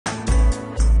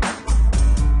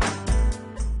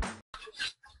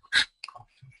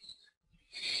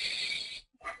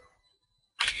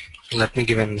Let me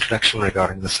give an introduction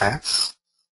regarding the SAS.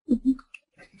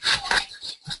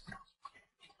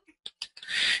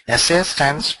 SAS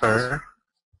stands for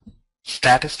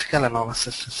Statistical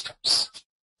Analysis Systems.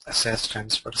 SAS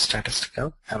stands for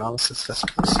Statistical Analysis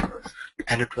Systems,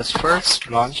 and it was first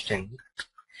launched in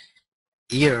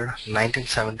year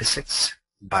 1976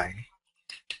 by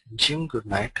Jim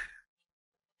Goodnight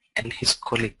and his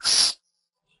colleagues.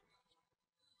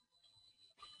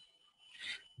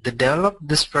 They developed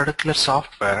this particular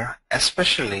software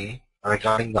especially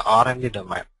regarding the R&D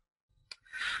domain.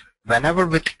 Whenever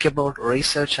we think about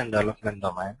research and development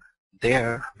domain,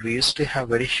 there we used to have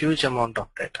very huge amount of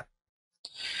data.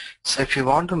 So if you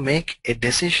want to make a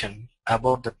decision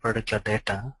about the particular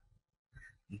data,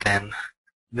 then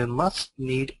we must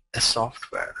need a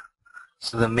software.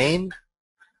 So the main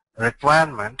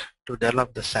requirement to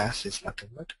develop the SAS is nothing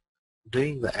but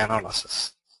doing the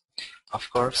analysis. Of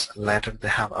course, later they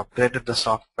have upgraded the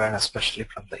software, especially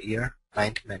from the year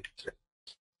 1993.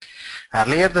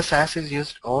 Earlier, the SAS is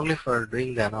used only for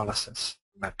doing the analysis,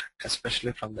 but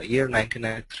especially from the year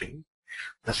 1993,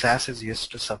 the SAS is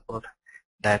used to support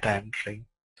data entry,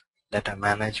 data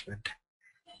management,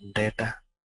 data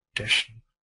addition,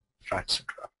 etc.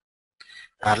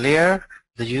 Earlier,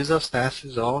 the use of SAS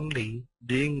is only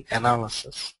doing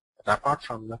analysis, but apart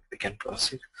from that, we can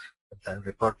proceed with the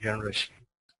report generation,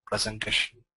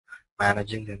 presentation,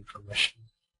 managing the information,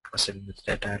 proceeding with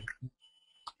data entry,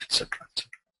 etc.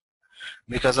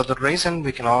 Because of the reason,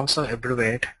 we can also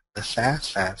abbreviate the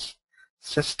SAS as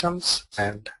systems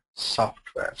and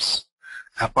softwares,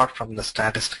 apart from the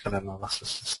statistical analysis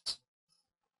system.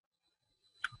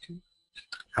 Okay.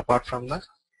 Apart from the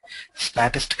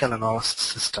statistical analysis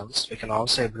systems, we can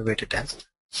also abbreviate it as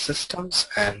systems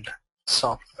and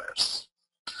softwares.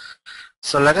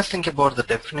 So let us think about the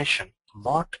definition.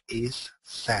 What is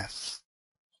SAS?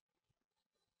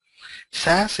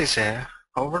 SAS is a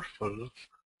powerful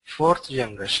fourth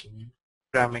generation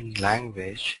programming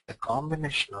language, a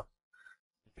combination of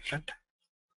different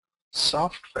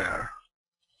software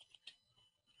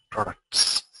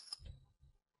products.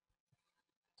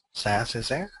 SAS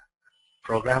is a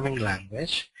programming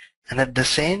language, and at the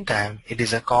same time it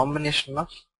is a combination of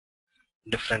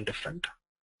different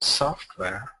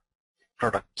software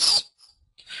products.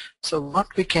 So what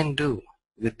we can do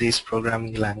with these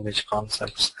programming language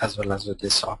concepts as well as with the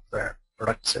software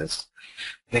products is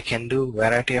we can do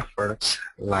variety of products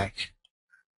like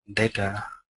data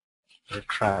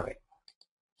retrieving.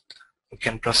 We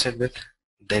can proceed with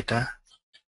data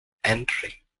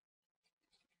entry,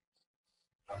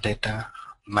 data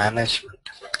management,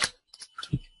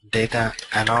 data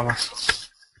analysis,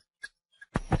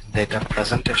 data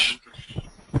presentation,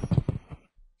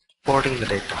 importing the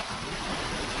data,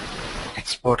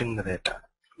 exporting the data,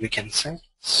 we can say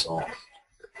so.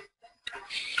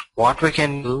 What we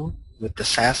can do with the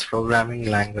SAS programming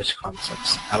language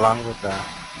concepts along with the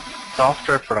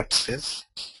software products is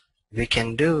we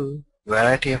can do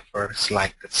variety of products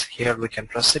like this. Here we can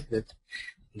proceed with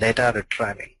data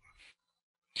retrieving.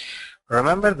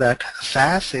 Remember that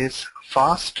SAS is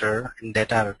faster in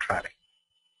data retrieving.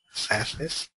 SAS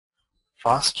is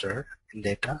faster in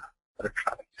data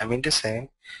retrieving. I mean to say,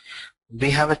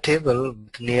 we have a table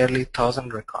with nearly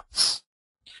 1,000 records.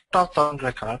 Out of 1,000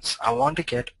 records, I want to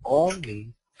get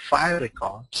only 5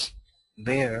 records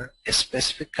where a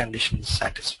specific condition is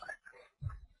satisfied.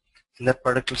 In that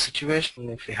particular situation,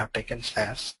 if we have taken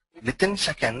SAS, within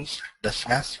seconds, the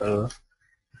SAS will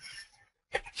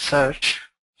search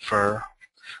for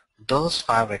those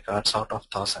 5 records out of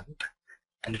 1,000,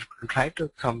 and it will try to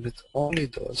come with only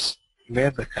those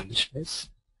where the condition is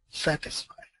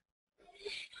satisfied.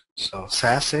 So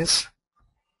SAS is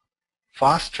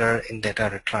faster in data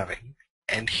retrieving,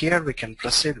 and here we can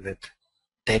proceed with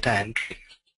data entry.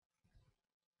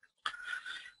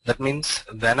 That means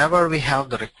whenever we have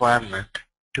the requirement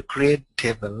to create a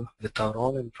table with our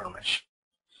own information,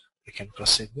 we can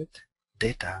proceed with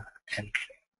data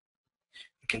entry.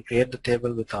 We can create the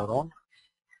table with our own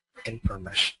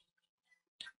information,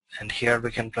 and here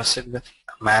we can proceed with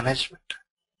management.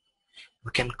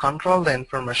 We can control the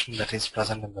information that is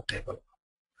present in the table.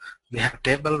 We have a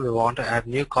table, we want to add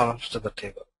new columns to the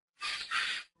table.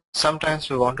 Sometimes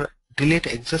we want to delete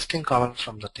existing columns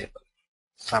from the table.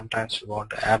 Sometimes we want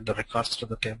to add the records to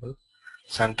the table.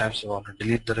 Sometimes we want to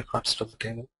delete the records to the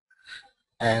table.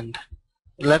 And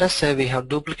let us say we have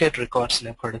duplicate records in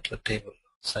a particular table.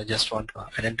 So I just want to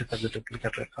identify the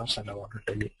duplicate records and I want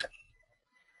to delete them.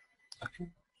 Okay.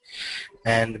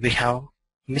 And we have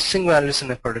missing values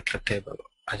in a particular table.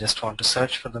 I just want to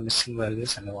search for the missing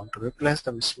values and I want to replace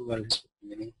the missing values with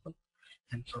meaningful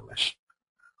information.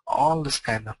 All this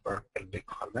kind of work will be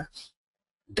called as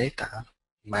data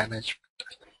management.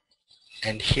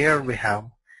 And here we have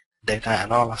data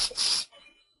analysis.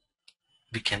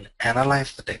 We can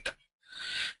analyze the data.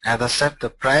 As I said, the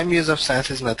prime use of SAS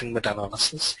is nothing but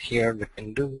analysis. Here we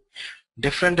can do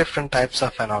different types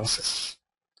of analysis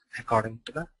according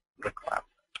to the requirement.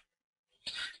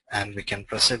 And we can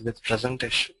proceed with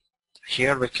presentation.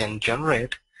 Here we can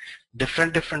generate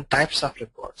different types of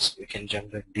reports. We can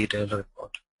generate detailed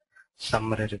report,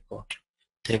 summary report,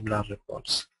 tabular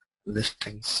reports,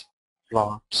 listings,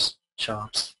 plots,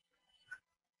 charts,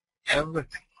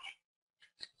 everything.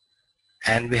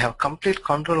 And we have complete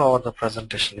control over the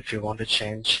presentation. If you want to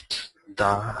change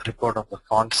the report of the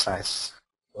font size,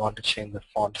 you want to change the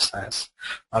font size,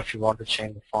 or if you want to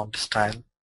change the font style,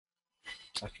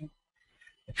 okay.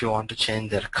 If you want to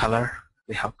change their color,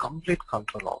 we have complete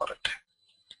control over it.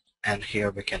 And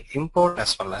here we can import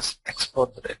as well as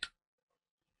export the data.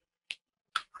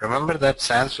 Remember that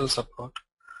SAS will support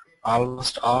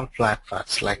almost all flat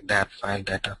files like DAT file,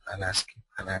 data file, ASCII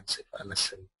file, ANSI file,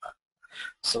 SCI file.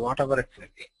 So whatever it may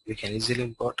be, we can easily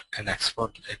import and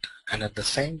export the data. And at the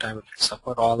same time, it will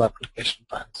support all the application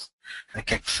files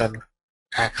like Excel,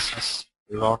 Access,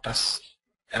 Lotus,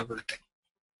 everything.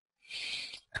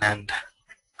 And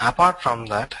apart from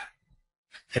that,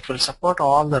 it will support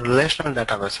all the relational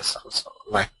databases also,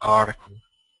 like Oracle,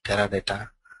 Teradata,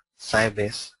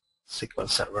 Sybase, SQL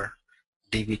Server,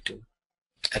 DB2,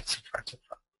 etc., etc.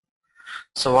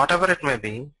 So whatever it may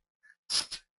be,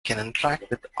 can interact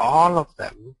with all of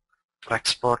them for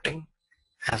exporting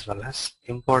as well as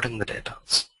importing the data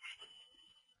also.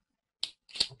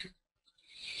 Okay.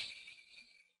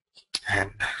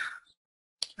 And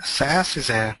SAS is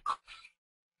a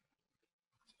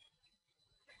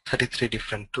 33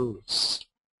 different tools.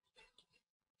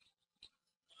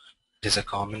 It is a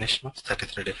combination of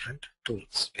 33 different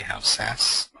tools. We have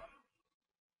SAS,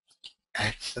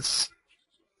 Access,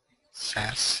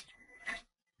 SAS,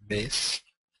 Base,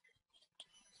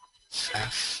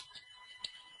 SAS,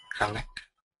 Connect,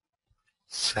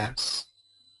 SAS,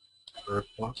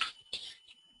 Report,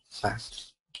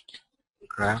 SAS,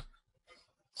 Graph,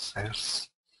 SAS,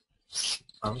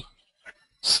 SQL,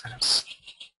 SAS,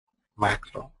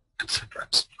 Macro, etc.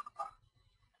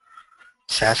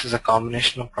 SAS is a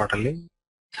combination of totally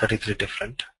 33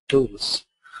 different tools.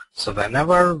 So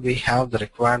whenever we have the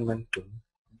requirement to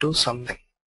do something,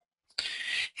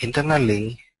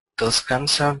 internally those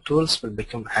concerned tools will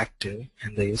become active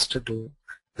and they used to do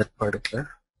that particular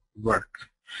work.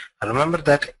 Remember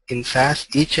that in SAS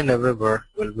each and every work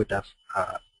will be done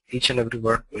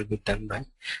by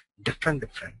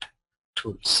different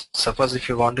tools. Suppose if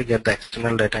you want to get the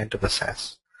external data into the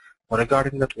SAS,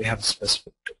 regarding that we have a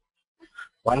specific tool.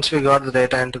 Once we got the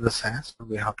data into the SAS,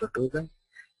 we have to do the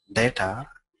data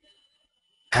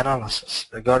analysis.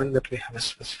 Regarding that we have a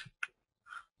specific tool.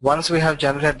 Once we have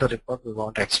generated the report, we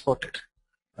want to export it.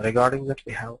 Regarding that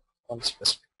we have one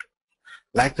specific tool.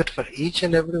 Like that for each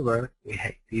and every work we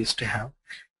used to have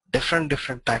different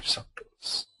types of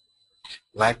tools.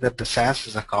 Like that the SAS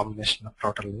is a combination of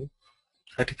totally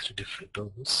 33 different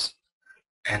tools,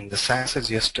 and the SAS is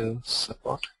used to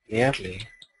support nearly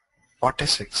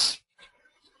 46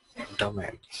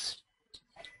 domains.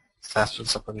 SAS will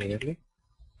support nearly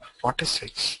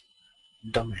 46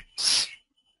 domains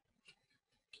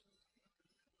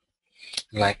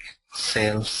like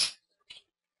sales,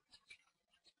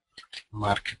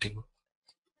 marketing,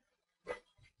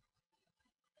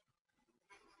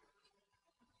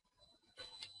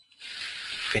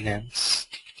 finance,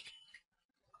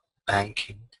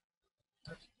 banking,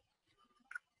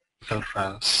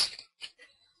 files,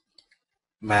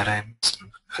 marine,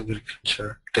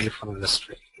 agriculture, telephone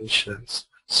industry, insurance,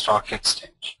 stock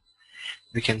exchange.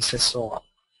 We can say so on.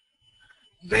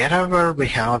 Wherever we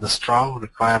have the strong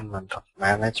requirement of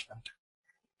management,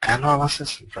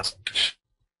 analysis, and presentation,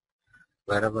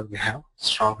 wherever we have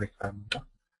strong requirement of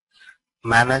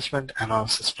management,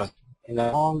 analysis, presentation, in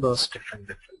all those different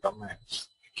domains,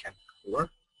 we can work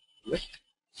with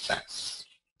SAS.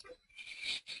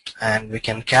 And we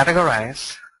can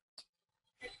categorize.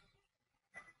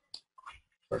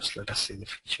 First, let us see the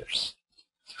features.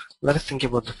 Let us think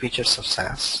about the features of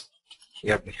SAS.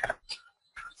 Here we have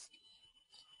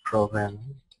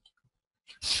programming,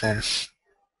 SAS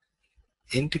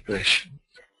integration,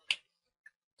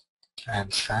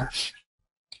 and SAS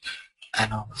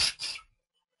analysis.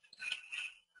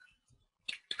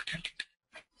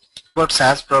 About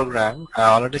SAS program, I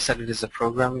already said it is a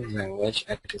programming language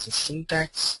and it is a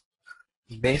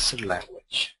syntax-based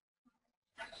language.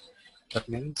 That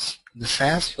means the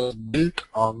SAS was built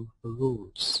on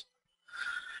rules.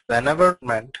 Whenever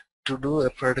meant to do a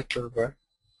particular work,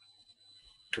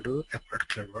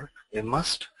 we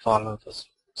must follow those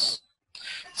rules.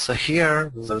 So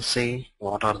here we will see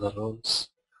what are the rules,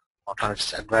 what are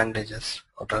its advantages,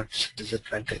 what are its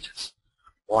disadvantages,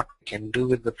 what we can do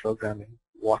with the programming,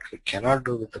 what we cannot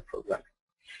do with the programming,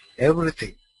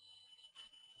 everything.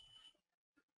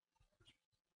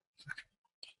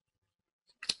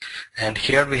 And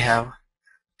here we have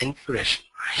integration.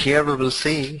 Here we will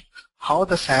see how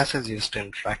the SAS is used to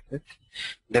interact with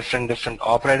different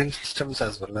operating systems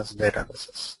as well as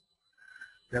databases.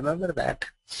 Remember that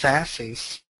SAS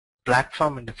is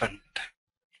platform independent.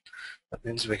 That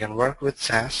means we can work with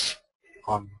SAS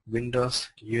on Windows,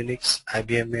 Unix,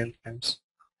 IBM mainframes,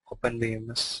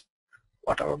 OpenVMS,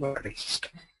 whatever operating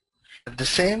system. At the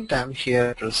same time, here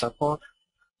it will support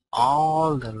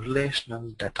all the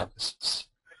relational databases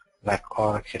like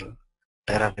Oracle,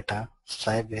 Teradata,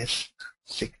 Sybase,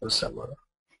 SQL Server,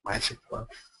 MySQL,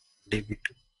 DB2.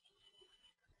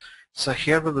 So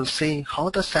here we will see how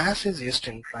the SAS is used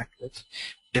to interact with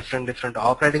different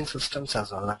operating systems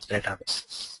as well as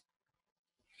databases.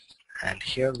 And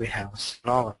here we have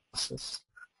scenario analysis.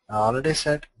 I already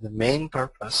said the main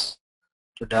purpose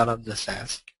to develop the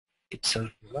SAS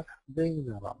itself is doing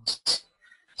the analysis.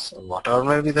 So whatever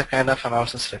may be the kind of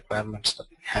analysis requirements that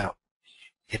we have,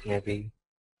 it may be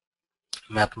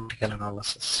mathematical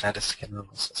analysis, statistical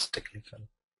analysis, technical,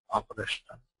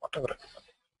 operational, whatever.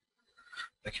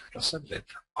 We can proceed with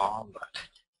all that.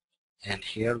 And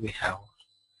here we have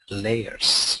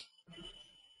layers.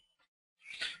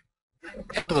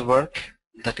 For the work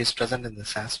that is present in the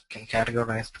SAS, we can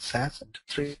categorize the SAS into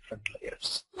 3 different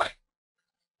layers, like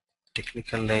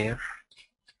technical layer,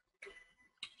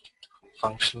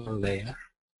 functional layer,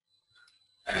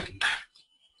 and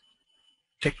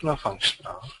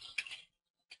techno-functional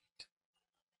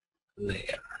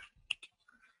layer.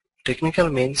 Technical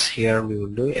means here we will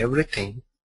do everything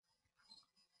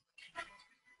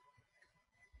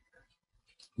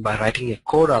by writing a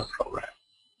code or program.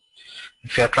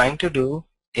 If you are trying to do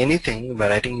anything by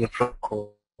writing a code,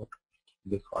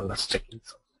 we call this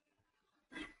technical.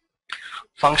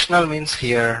 Functional means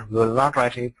here we will not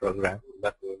write any program,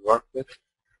 but we will work with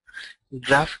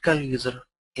graphical user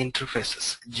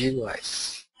interfaces,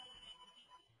 GUIs.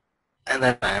 And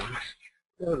at that time,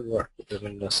 we will work with the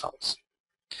Windows also.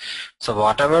 So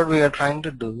whatever we are trying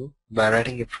to do by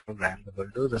writing a program, we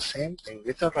will do the same thing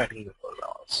without writing the program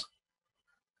also.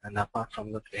 And apart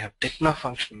from that, we have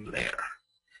techno-functional layer.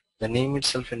 The name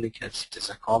itself indicates it is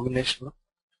a combination of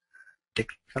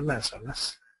technical as well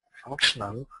as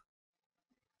functional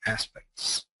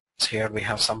aspects. So here we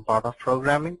have some part of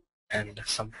programming and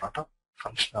some part of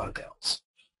functionality also.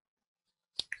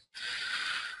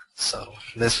 So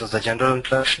this was the general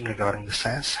introduction regarding the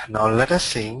SAS. Now let us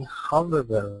see how we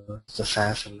will use the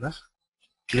SAS in the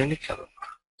clinical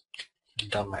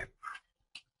domain.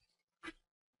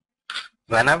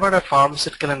 Whenever a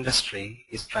pharmaceutical industry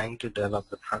is trying to develop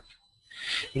the drug,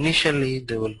 initially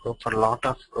they will go for a lot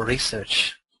of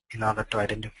research in order to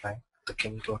identify the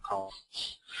chemical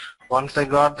compounds. Once they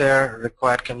got their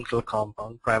required chemical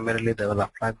compound, primarily they will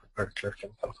apply the particular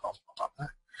chemical compound on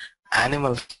the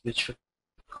animals, which will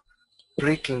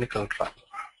preclinical trial.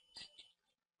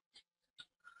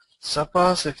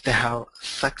 Suppose if they have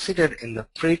succeeded in the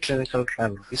preclinical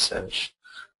trial research,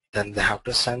 then they have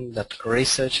to send that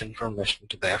research information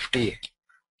to the FDA,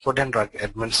 Food and Drug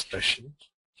Administration,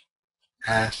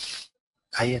 as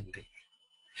IND,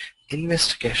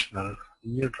 Investigational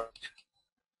New Drug.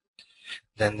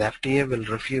 Then the FDA will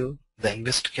review the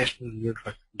Investigational New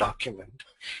Drug document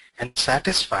and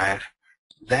satisfied,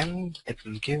 then it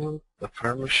will give the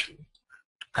permission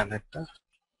to conduct the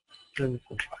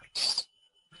clinical trials.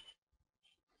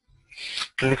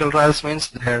 Clinical trials means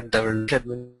that they will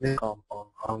administer the compound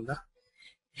on the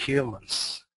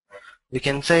humans. We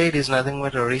can say it is nothing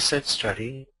but a research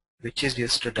study which is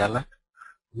used to develop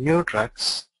new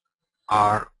drugs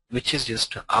or which is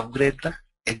used to upgrade the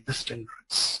existing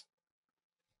drugs.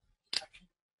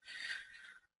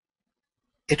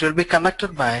 It will be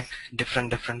conducted by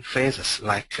different phases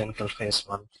like clinical phase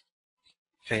 1,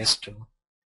 phase 2,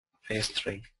 phase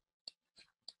 3,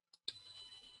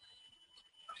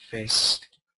 phase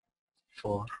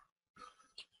 4.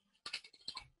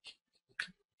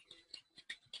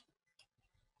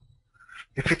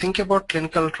 If you think about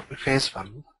clinical phase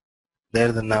 1,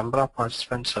 there the number of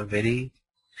participants are very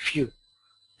few,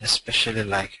 especially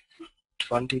like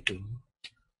 20 to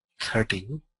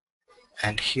 30,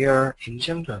 and here in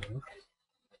general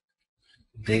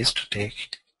they used to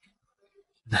take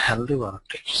the healthy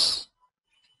volunteers.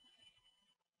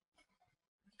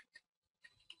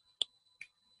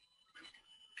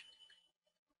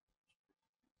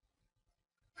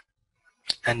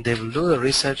 and they will do the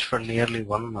research for nearly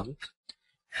 1 month,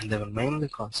 and they will mainly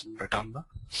concentrate on the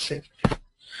safety.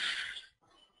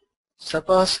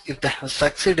 Suppose if they have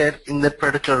succeeded in that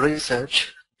particular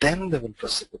research, then they will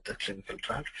proceed with the clinical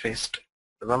trial phase 2.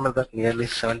 Remember that nearly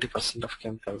 70% of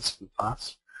chemicals will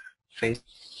pass phase.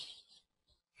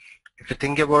 If you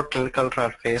think about clinical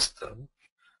trial phase 2,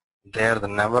 there the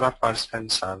number of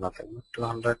participants are nothing but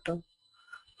 200 to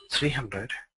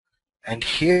 300, and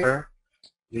here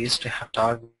we used to have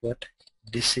target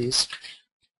deceased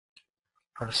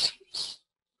persons.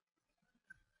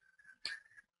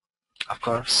 Of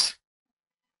course,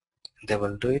 they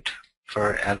will do it for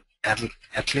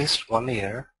at least 1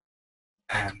 year,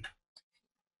 and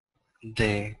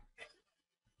they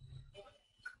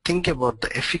think about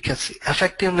the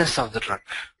effectiveness of the drug.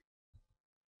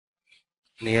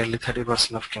 Nearly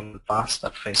 30% of them will pass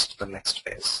that phase to the next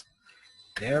phase.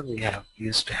 There we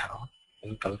used to have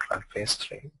clinical trial phase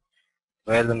 3,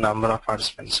 where the number of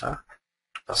participants are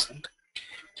 2%.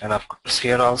 And of course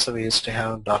here also we used to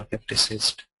have target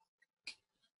deceased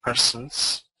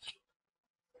persons,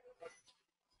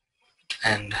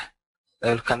 and they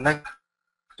will conduct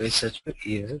research for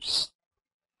years,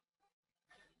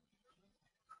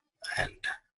 and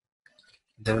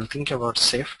they will think about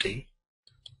safety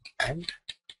and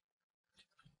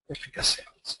efficacy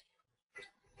also.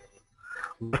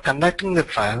 By conducting the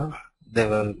trial, they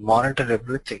will monitor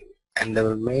everything, and they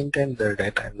will maintain their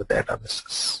data in the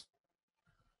databases.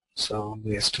 So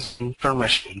we used to send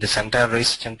information, this entire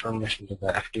research information, to the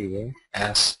FDA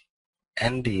as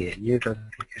NDA, new drug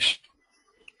application.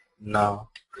 Now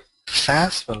the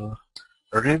SAS will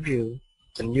review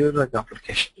the new drug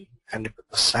application, and if it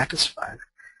is satisfied,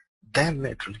 then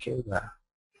it will give the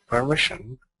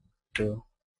permission to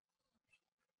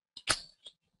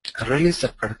release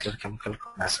that particular chemical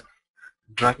as a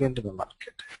drug into the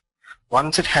market.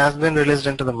 Once it has been released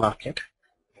into the market,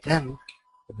 then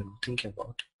we will think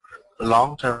about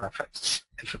long-term effects.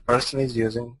 If a person is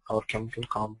using our chemical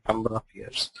compound number of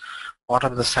years, what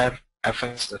are the side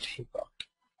effects that he got?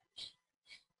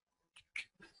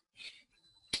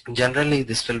 Generally,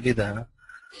 this will be the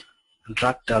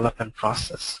drug development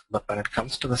process, but when it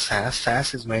comes to the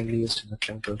SAS is mainly used in the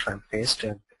clinical trial phase 2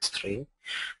 and phase 3,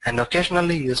 and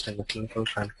occasionally used in the clinical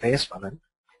trial phase 1 and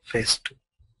phase 2.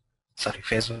 Sorry,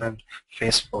 phase 1 and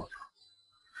phase 4.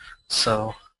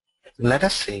 So let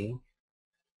us see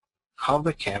how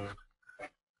we can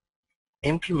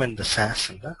implement the SAS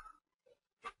in the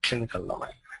clinical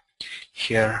domain.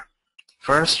 Here,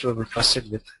 first we will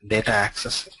proceed with data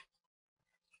accessing.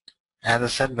 As I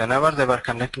said, whenever they were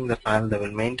conducting the trial, they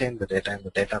will maintain the data in the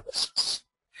databases.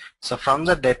 So from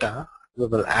the data, we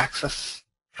will access,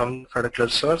 from the particular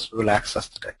source, we will access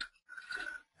the data.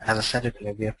 As I said, it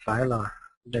may be a file or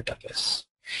database.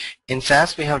 In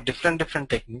SAS, we have different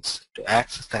techniques to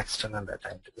access the external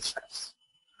data into the SAS.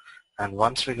 And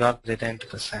once we got data into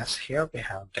the SAS, here we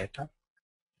have data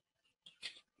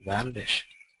validation.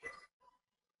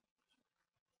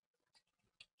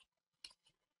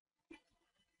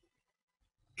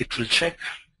 It will check,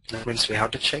 that means we have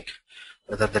to check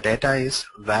whether the data is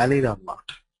valid or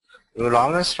not. We will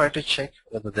always try to check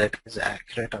whether the data is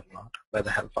accurate or not by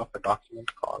the help of a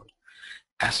document called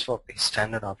SOP,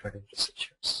 Standard Operating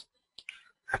Procedures.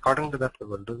 According to that, we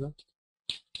will do the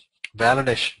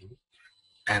validation,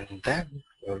 and then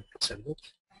we will proceed with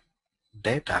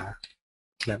data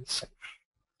cleansing.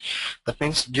 That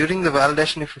means during the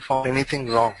validation, if you found anything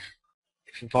wrong,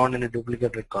 if you found any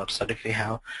duplicate records, or if we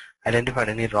have identified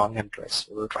any wrong entries,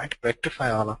 we will try to rectify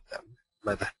all of them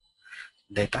by the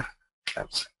data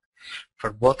cleansing. For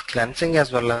both cleansing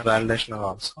as well as validation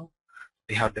also,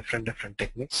 we have different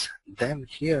techniques. Then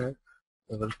here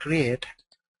we will create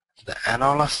the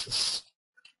analysis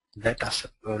dataset.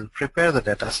 We will prepare the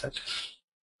dataset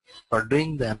for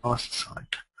doing the analysis on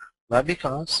it. Why?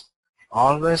 Because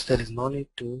always there is no need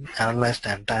to analyze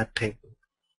the entire table.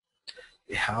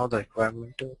 We have the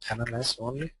requirement to analyze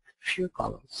only few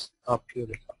columns or few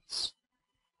records.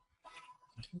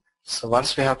 So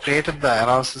once we have created the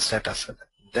analysis dataset,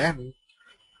 then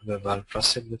we will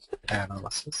proceed with data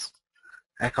analysis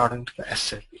according to the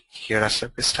SAP. Here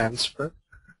SAP stands for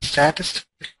statistical.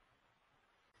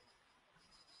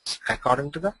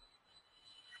 According to the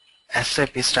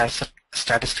SAP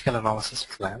statistical analysis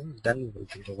plan, then we will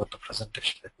think about the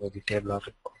presentation. It may be table or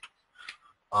report,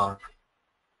 or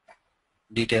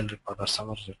detailed report, or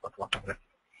summary report, whatever.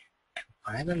 And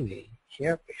finally,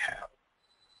 here we have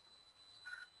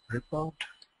report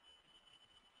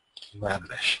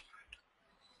validation.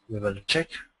 We will check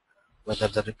whether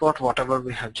the report, whatever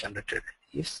we have generated,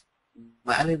 is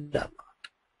valid or not.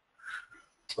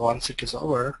 So once it is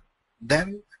over,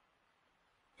 Then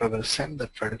we will send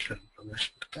that particular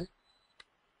information to the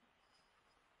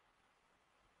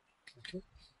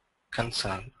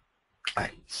concerned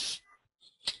clients.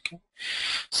 Okay.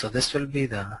 So this will be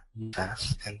the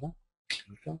SAS in the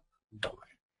clinical domain.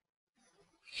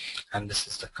 And this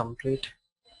is the complete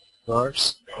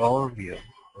words overview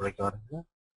regarding the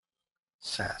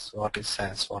SAS. What is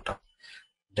SAS? What are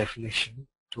definition,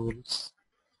 tools,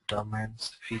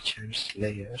 domains, features,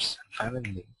 layers, and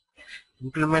finally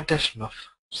implementation of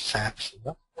SAS in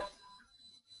the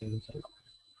clinical domain.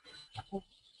 Okay.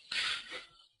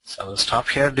 So I'll stop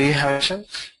here. Do you have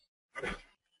questions?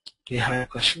 Do you have any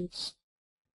questions?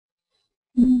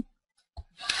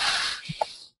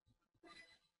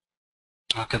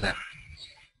 Okay then.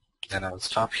 Then I will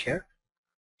stop here.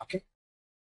 Okay.